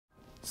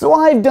So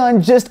I've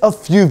done just a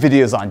few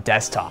videos on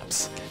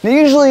desktops. Now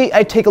usually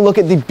I take a look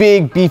at the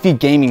big beefy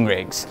gaming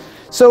rigs.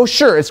 So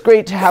sure, it's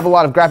great to have a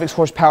lot of graphics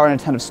horsepower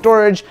and a ton of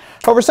storage.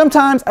 However,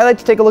 sometimes I like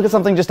to take a look at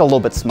something just a little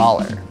bit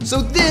smaller.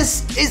 So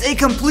this is a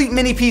complete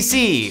mini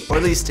PC, or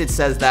at least it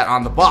says that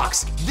on the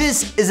box.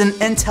 This is an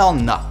Intel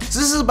NUC. So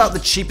this is about the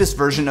cheapest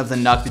version of the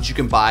NUC that you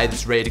can buy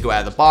that's ready to go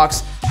out of the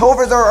box.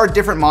 However, there are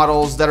different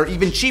models that are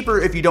even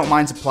cheaper if you don't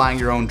mind supplying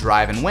your own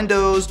drive and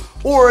Windows,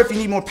 or if you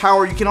need more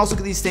power, you can also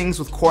get these things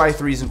with Core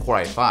i3s and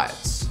Core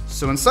i5s.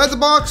 So inside the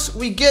box,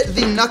 we get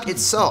the NUC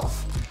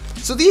itself.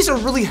 So these are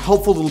really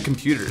helpful little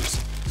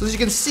computers. So as you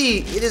can see,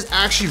 it is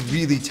actually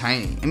really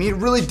tiny. I mean, it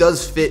really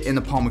does fit in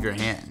the palm of your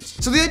hand.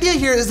 So the idea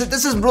here is that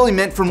this is really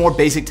meant for more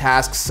basic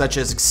tasks such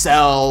as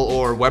Excel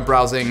or web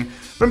browsing,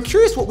 but I'm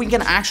curious what we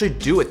can actually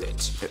do with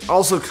it. It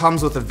also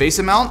comes with a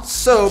VESA mount,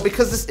 so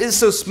because this is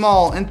so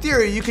small, in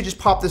theory, you could just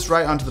pop this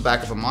right onto the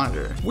back of a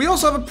monitor. We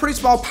also have a pretty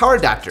small power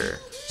adapter.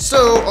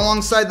 So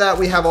alongside that,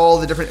 we have all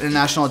the different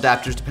international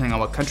adapters depending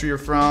on what country you're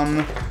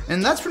from,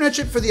 and that's pretty much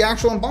it for the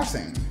actual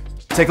unboxing.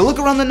 Take a look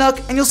around the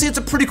NUC and you'll see it's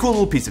a pretty cool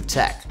little piece of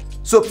tech.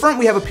 So up front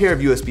we have a pair of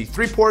USB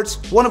 3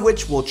 ports, one of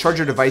which will charge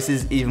your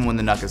devices even when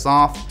the NUC is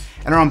off.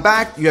 And around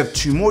back you have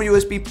two more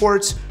USB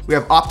ports. We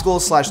have optical /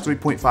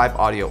 3.5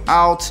 audio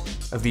out,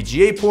 a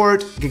VGA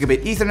port,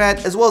 gigabit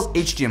Ethernet, as well as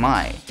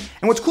HDMI.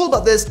 And what's cool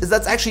about this is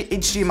that's actually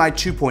HDMI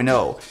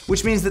 2.0,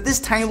 which means that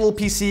this tiny little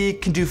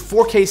PC can do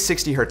 4K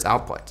 60Hz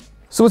output.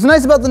 So what's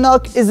nice about the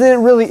NUC is that it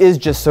really is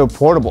just so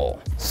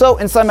portable. So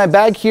inside my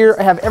bag here,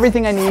 I have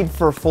everything I need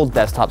for a full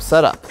desktop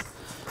setup.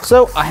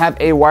 So I have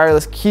a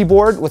wireless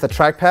keyboard with a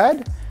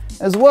trackpad,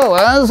 as well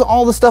as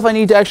all the stuff I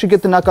need to actually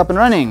get the NUC up and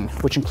running,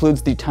 which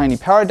includes the tiny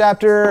power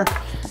adapter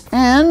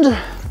and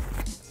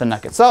the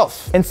NUC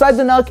itself. Inside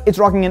the NUC, it's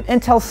rocking an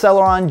Intel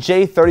Celeron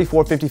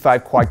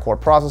J3455 quad-core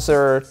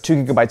processor,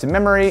 2 GB of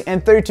memory,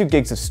 and 32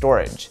 gigs of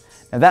storage.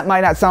 Now that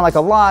might not sound like a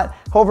lot,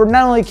 however,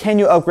 not only can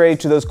you upgrade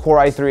to those Core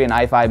i3 and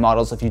i5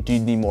 models if you do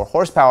need more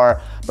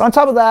horsepower, but on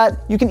top of that,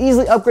 you can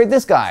easily upgrade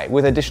this guy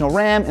with additional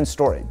RAM and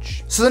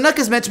storage. So the NUC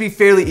is meant to be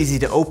fairly easy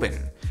to open.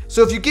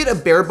 So if you get a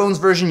bare bones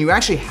version, you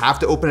actually have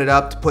to open it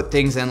up to put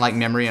things in like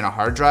memory and a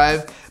hard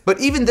drive. But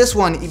even this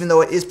one, even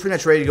though it is pretty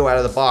much ready to go out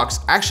of the box,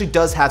 actually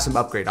does have some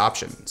upgrade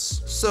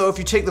options. So if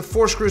you take the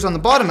 4 screws on the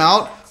bottom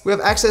out, we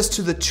have access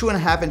to the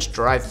 2.5-inch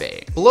drive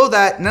bay. Below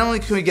that, not only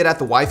can we get at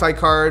the Wi-Fi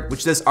card,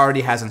 which this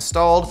already has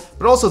installed,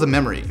 but also the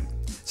memory.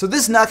 So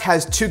this NUC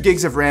has 2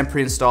 gigs of RAM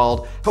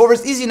pre-installed. However,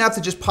 it's easy enough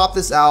to just pop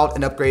this out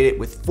and upgrade it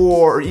with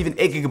 4 or even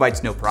 8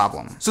 GB no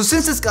problem. So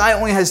since this guy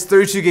only has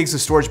 32 gigs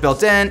of storage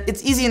built in,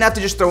 it's easy enough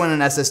to just throw in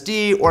an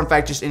SSD or in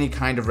fact just any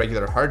kind of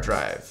regular hard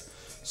drive.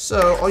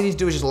 So all you need to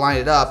do is just line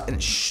it up and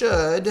it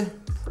should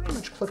pretty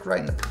much click right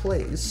into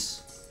place.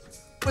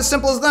 As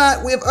simple as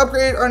that, we have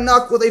upgraded our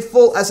NUC with a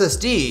full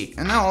SSD,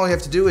 and now all we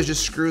have to do is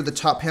just screw the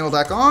top panel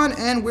back on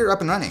and we're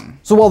up and running.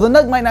 So while the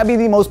NUC might not be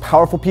the most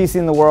powerful PC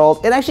in the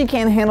world, it actually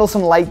can handle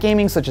some light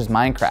gaming such as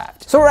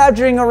Minecraft. So we're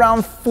averaging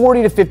around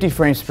 40 to 50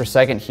 frames per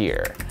second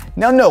here.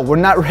 Now no, we're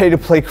not ready to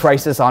play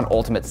Crysis on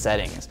ultimate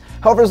settings.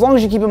 However, as long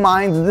as you keep in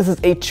mind that this is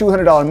a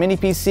 $200 mini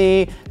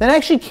PC, then it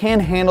actually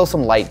can handle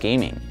some light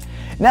gaming.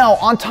 Now,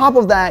 on top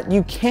of that,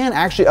 you can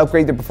actually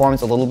upgrade the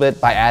performance a little bit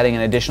by adding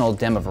an additional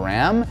DIMM of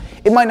RAM.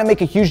 It might not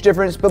make a huge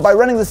difference, but by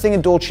running this thing in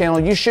dual channel,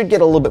 you should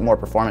get a little bit more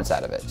performance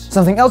out of it.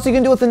 Something else you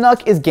can do with the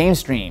NUC is game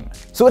stream.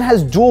 So it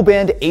has dual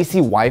band AC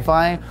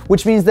Wi-Fi,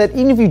 which means that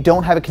even if you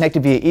don't have it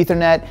connected via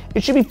Ethernet,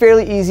 it should be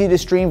fairly easy to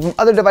stream from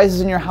other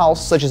devices in your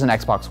house, such as an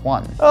Xbox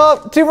One.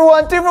 Oh, 2 for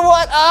 1, 2 for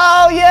 1,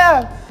 oh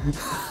yeah!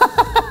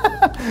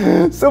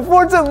 So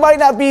Forza might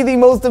not be the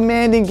most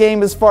demanding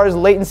game as far as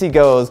latency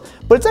goes,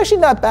 but it's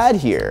actually not bad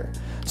here.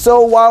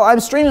 So while I'm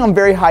streaming on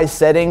very high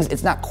settings,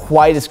 it's not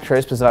quite as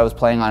crisp as if I was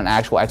playing on an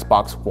actual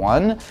Xbox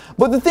One.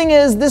 But the thing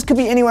is, this could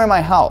be anywhere in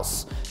my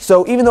house.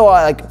 So even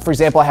though for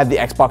example, I have the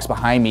Xbox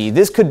behind me,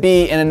 this could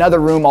be in another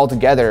room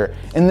altogether,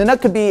 and the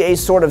NUC could be a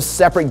sort of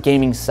separate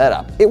gaming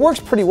setup. It works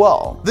pretty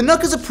well. The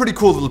NUC is a pretty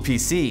cool little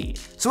PC.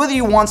 So whether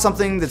you want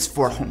something that's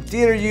for home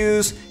theater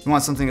use, you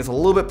want something that's a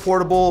little bit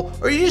portable,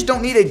 or you just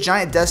don't need a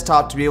giant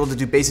desktop to be able to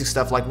do basic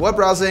stuff like web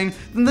browsing,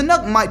 then the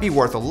NUC might be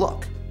worth a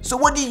look. So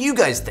what do you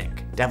guys think?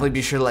 Definitely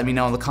be sure to let me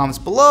know in the comments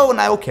below,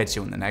 and I will catch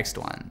you in the next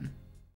one.